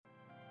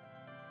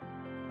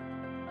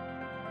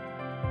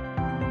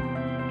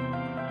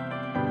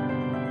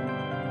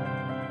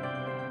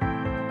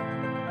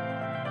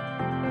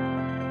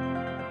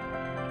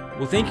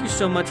Well, thank you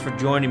so much for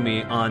joining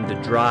me on the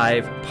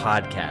Drive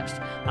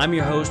podcast. I'm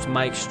your host,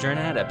 Mike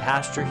Sternad, a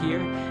pastor here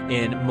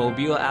in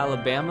Mobile,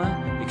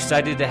 Alabama.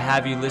 Excited to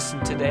have you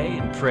listen today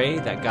and pray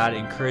that God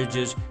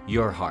encourages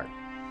your heart.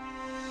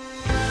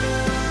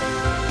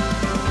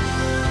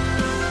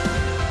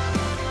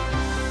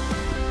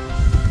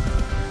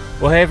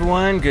 Well, hey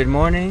everyone, good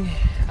morning.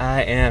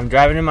 I am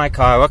driving in my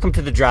car. Welcome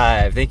to the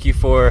Drive. Thank you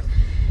for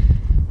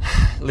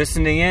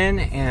listening in,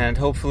 and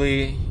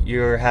hopefully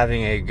you're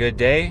having a good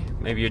day.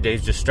 Maybe your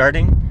day's just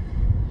starting.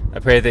 I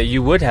pray that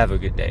you would have a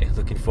good day.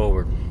 Looking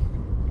forward.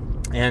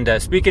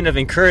 And speaking of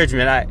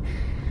encouragement,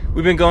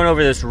 we've been going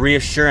over this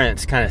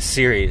Reassurance kind of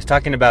series,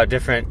 talking about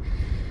different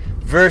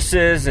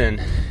verses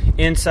and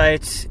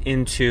insights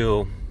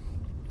into,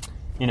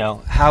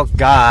 how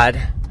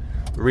God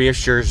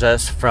reassures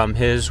us from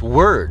His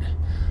Word.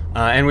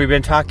 And we've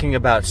been talking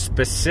about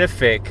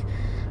specific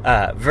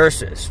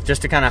verses,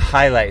 just to kind of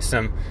highlight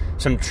some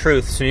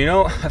truths. And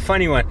a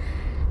funny one,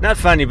 not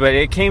funny, but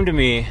it came to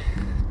me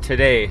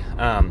today.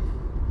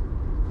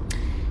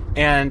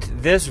 And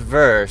this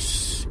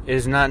verse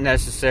is not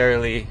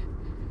necessarily,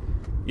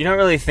 you don't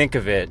really think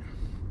of it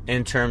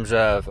in terms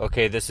of,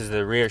 okay, this is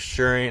the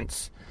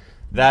reassurance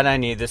that I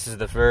need. This is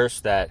the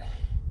verse that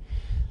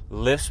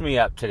lifts me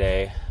up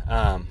today.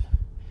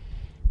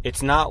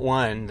 It's not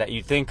one that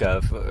you think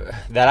of,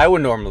 that I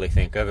would normally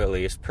think of, at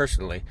least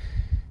personally,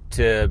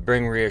 to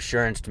bring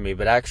reassurance to me,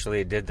 but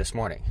actually it did this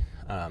morning.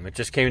 It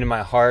just came to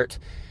my heart,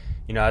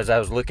 as I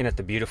was looking at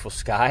the beautiful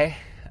sky.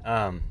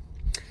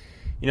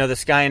 The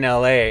sky in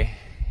LA,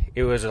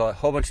 it was a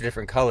whole bunch of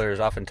different colors,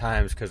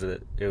 oftentimes because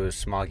it was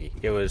smoggy.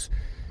 It was,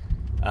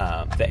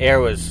 the air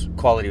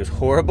quality was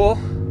horrible,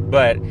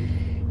 but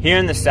here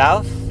in the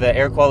South, the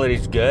air quality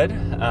is good,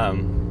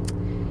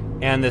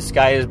 and the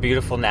sky is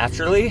beautiful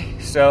naturally.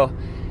 So,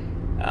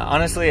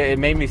 honestly, it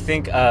made me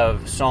think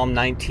of Psalm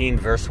 19,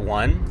 verse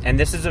 1, and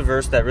this is a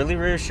verse that really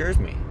reassures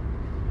me.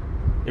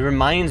 It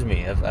reminds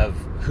me of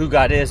who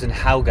God is and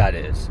how God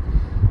is,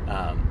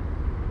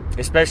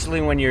 especially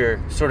when you're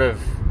sort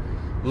of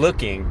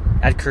looking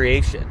at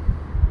creation.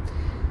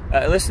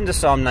 Listen to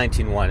Psalm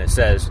 19:1. It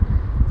says,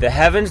 "The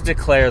heavens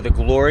declare the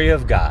glory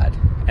of God,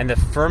 and the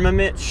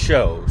firmament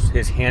shows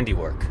His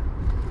handiwork."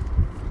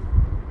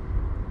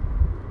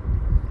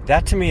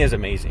 That to me is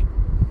amazing.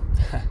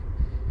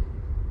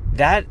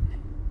 That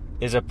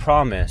is a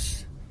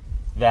promise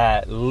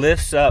that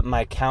lifts up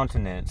my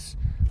countenance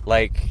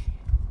like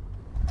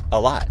a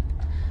lot.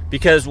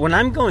 Because when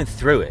I'm going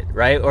through it,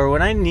 right, or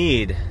when I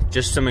need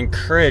just some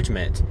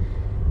encouragement,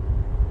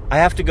 I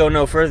have to go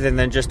no further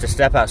than just to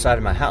step outside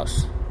of my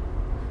house,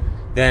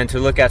 then to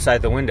look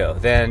outside the window,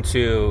 then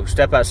to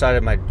step outside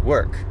of my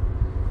work,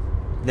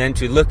 then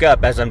to look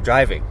up as I'm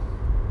driving.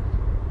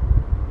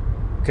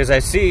 Because I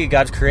see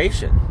God's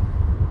creation,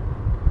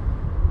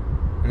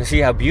 and I see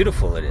how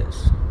beautiful it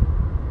is.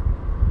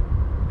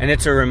 And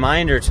it's a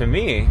reminder to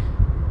me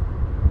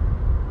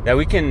that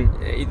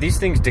these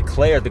things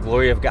declare the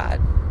glory of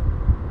God.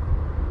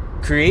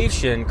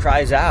 Creation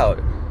cries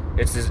out.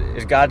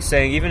 It's God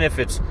saying, even if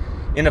it's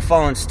in a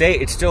fallen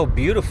state, it's still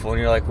beautiful. And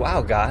you're like,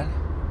 wow, God,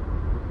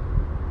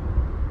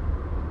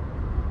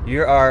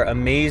 you are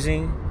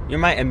amazing. You're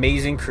my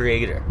amazing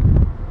creator.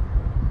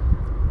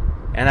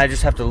 And I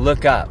just have to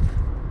look up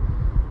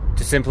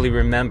to simply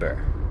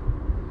remember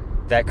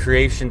that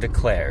creation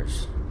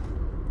declares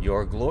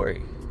your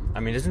glory.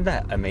 I mean, isn't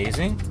that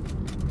amazing?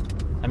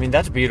 I mean,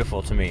 that's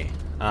beautiful to me.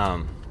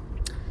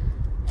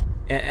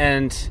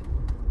 And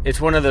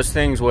it's one of those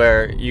things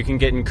where you can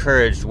get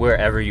encouraged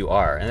wherever you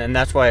are. And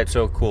that's why it's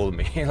so cool to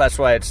me. That's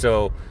why it's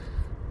so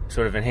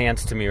sort of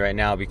enhanced to me right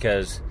now,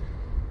 because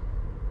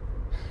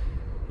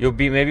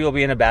maybe you'll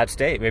be in a bad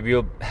state. Maybe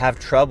you'll have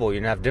trouble.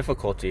 You'll have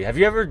difficulty. Have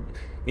you ever,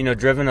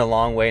 driven a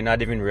long way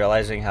not even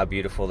realizing how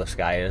beautiful the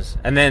sky is?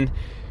 And then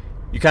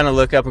you kind of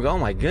look up and go, oh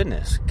my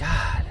goodness,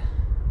 God,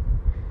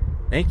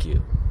 thank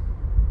you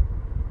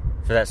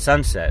for that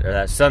sunset or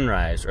that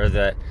sunrise or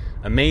the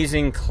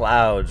amazing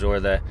clouds or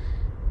the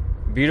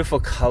beautiful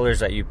colors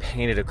that you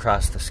painted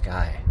across the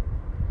sky.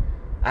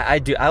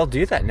 I'll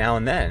do that now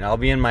and then. I'll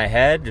be in my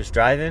head just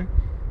driving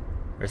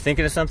or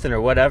thinking of something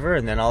or whatever,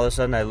 and then all of a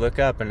sudden I look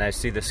up and I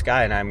see the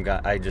sky, and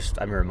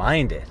I'm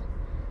reminded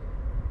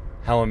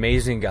how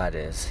amazing God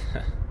is,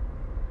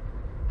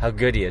 how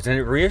good He is, and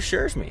it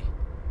reassures me.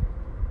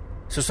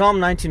 So Psalm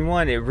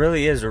 19:1, it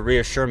really is a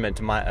reassurance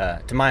to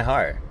my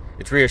heart.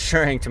 It's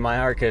reassuring to my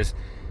heart because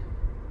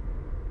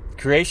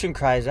creation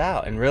cries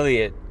out, and really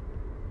it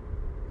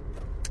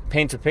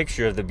paints a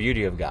picture of the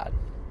beauty of God.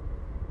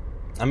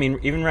 I mean,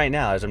 even right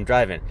now as I'm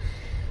driving,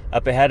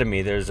 up ahead of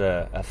me there's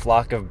a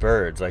flock of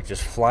birds like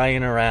just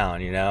flying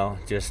around,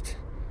 just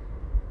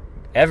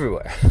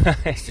everywhere.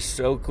 It's just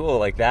so cool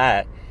like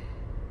that.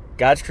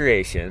 God's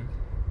creation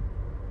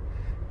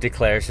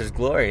declares His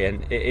glory,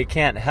 and I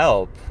can't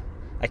help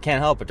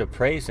but to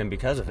praise Him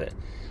because of it.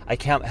 I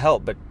can't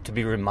help but to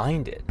be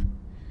reminded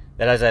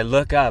that as I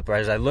look up or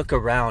as I look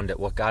around at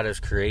what God has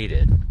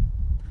created,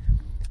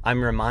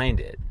 I'm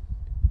reminded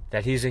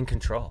that He's in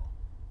control.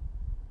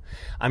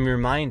 I'm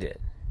reminded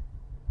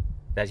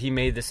that he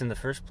made this in the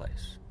first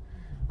place.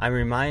 I'm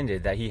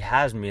reminded that he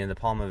has me in the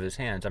palm of his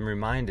hands. I'm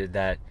reminded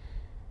that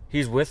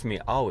he's with me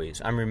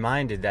always. I'm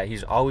reminded that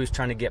he's always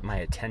trying to get my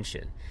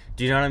attention.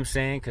 Do you know what I'm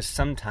saying? Because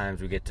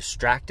sometimes we get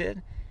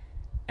distracted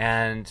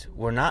and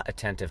we're not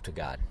attentive to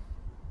God.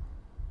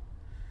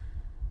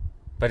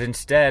 But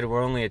instead,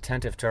 we're only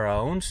attentive to our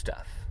own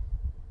stuff.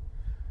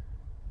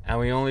 And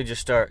we only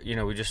just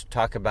we just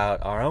talk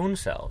about our own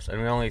selves.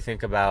 And we only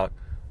think about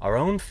our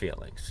own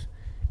feelings.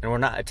 And we're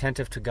not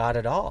attentive to God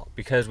at all.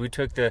 Because we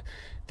took the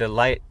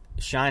light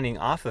shining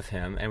off of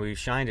him and we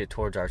shined it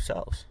towards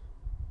ourselves.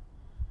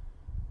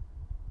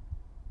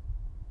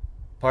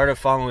 Part of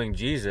following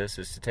Jesus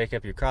is to take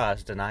up your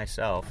cross, deny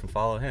self, and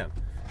follow him.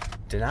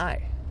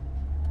 Deny.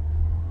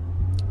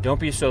 Don't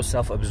be so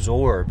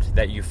self-absorbed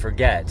that you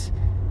forget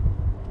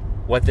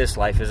what this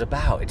life is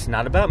about. It's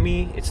not about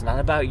me. It's not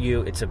about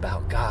you. It's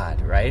about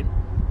God, right?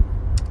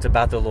 It's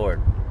about the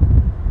Lord.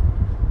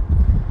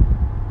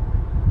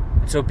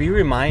 So be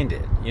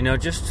reminded,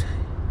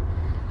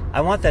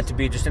 I want that to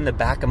be just in the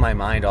back of my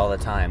mind all the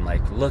time.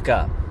 Like, look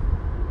up.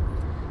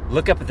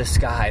 Look up at the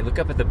sky. Look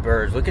up at the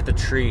birds. Look at the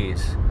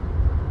trees.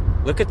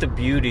 Look at the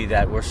beauty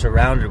that we're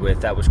surrounded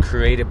with, that was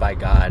created by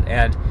God,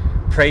 and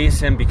praise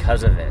him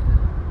because of it.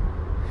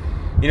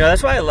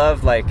 That's why I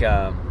love,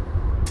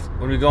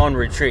 when we go on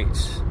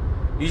retreats.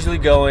 Usually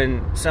go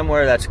in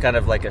somewhere that's kind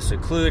of like a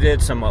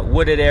secluded, somewhat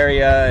wooded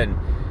area, and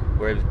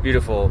where there's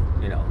beautiful,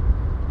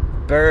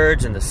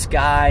 birds and the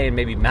sky, and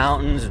maybe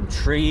mountains and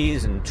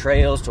trees and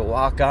trails to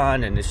walk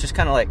on, and it's just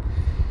kind of like,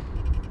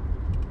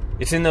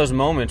 it's in those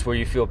moments where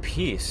you feel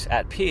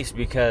at peace,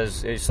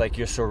 because it's like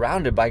you're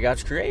surrounded by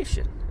God's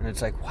creation. And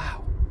it's like,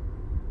 wow,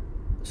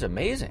 it's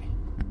amazing.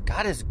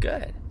 God is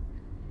good.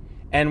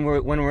 And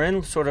when we're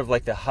in sort of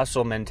like the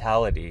hustle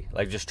mentality,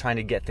 like just trying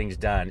to get things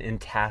done in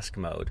task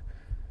mode,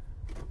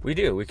 we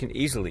can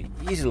easily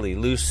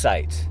lose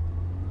sight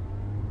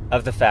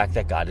of the fact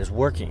that God is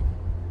working.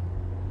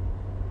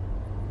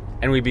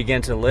 And we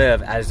begin to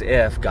live as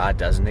if God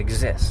doesn't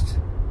exist.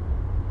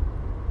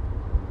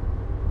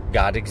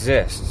 God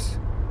exists.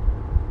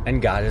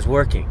 And God is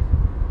working.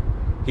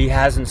 He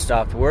hasn't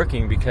stopped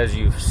working because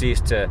you've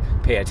ceased to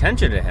pay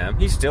attention to him.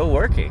 He's still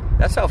working.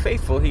 That's how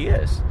faithful he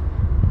is.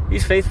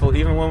 He's faithful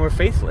even when we're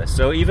faithless.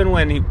 So even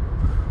when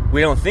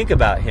we don't think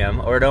about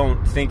him or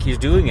don't think he's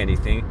doing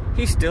anything,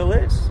 he still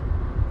is.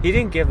 He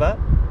didn't give up.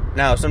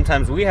 Now,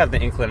 sometimes we have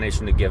the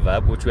inclination to give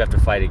up, which we have to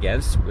fight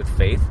against with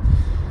faith.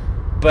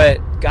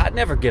 But God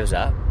never gives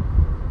up.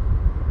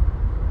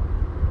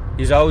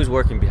 He's always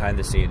working behind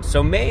the scenes.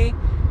 So may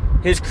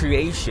his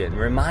creation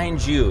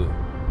remind you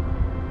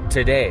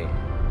today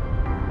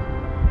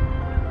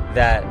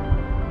that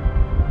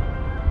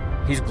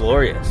he's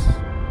glorious.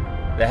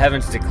 The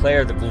heavens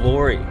declare the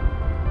glory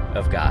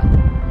of God.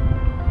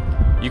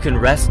 You can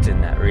rest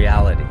in that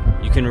reality.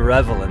 You can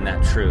revel in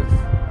that truth.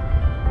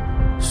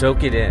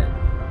 Soak it in.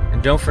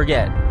 And don't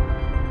forget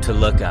to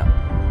look up.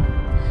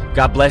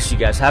 God bless you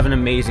guys. Have an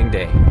amazing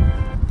day.